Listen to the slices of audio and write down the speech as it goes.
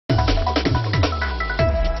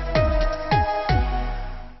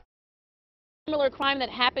similar crime that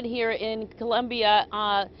happened here in Columbia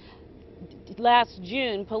last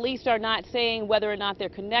June. Police are not saying whether or not they're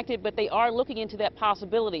connected, but they are looking into that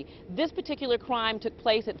possibility. This particular crime took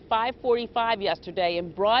place at 5:45 yesterday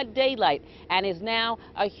in broad daylight and is now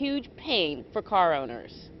a huge pain for car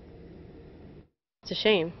owners. It's a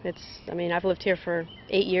shame. I mean, I've lived here for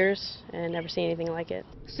 8 years and never seen anything like it.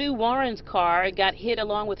 Sue Warren's car got hit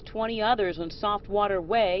along with 20 others on Softwater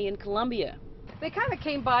Way in Columbia. They kind of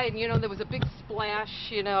came by and, there was a big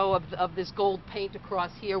splash, of this gold paint across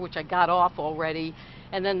here, which I got off already.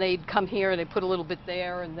 And then they'd come here and they put a little bit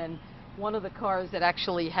there. And then one of the cars that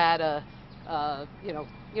actually had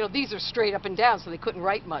these are straight up and down, so they couldn't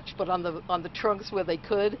write much. But on the trunks where they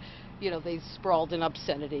could, they sprawled in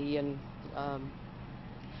obscenity and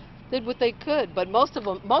did what they could. But most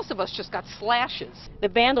of us just got slashes. The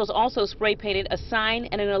Vandals also spray painted a sign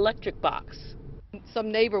and an electric box.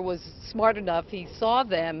 Some neighbor was smart enough. He saw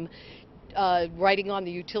them writing on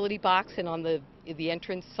the utility box and on the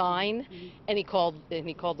entrance sign, and he called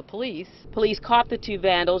the police. Police caught the two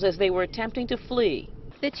vandals as they were attempting to flee.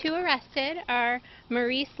 The two arrested are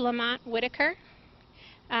Maurice Lamont Whitaker.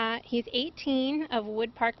 He's 18, of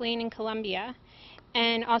Wood Park Lane in Columbia,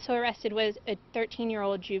 and also arrested was a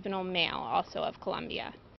 13-year-old juvenile male, also of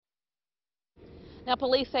Columbia. Now,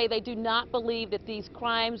 police say they do not believe that these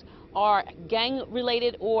crimes are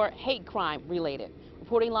gang-related or hate crime-related.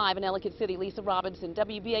 Reporting live in Ellicott City, Lisa Robinson,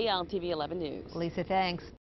 WBAL-TV 11 News. Lisa, thanks.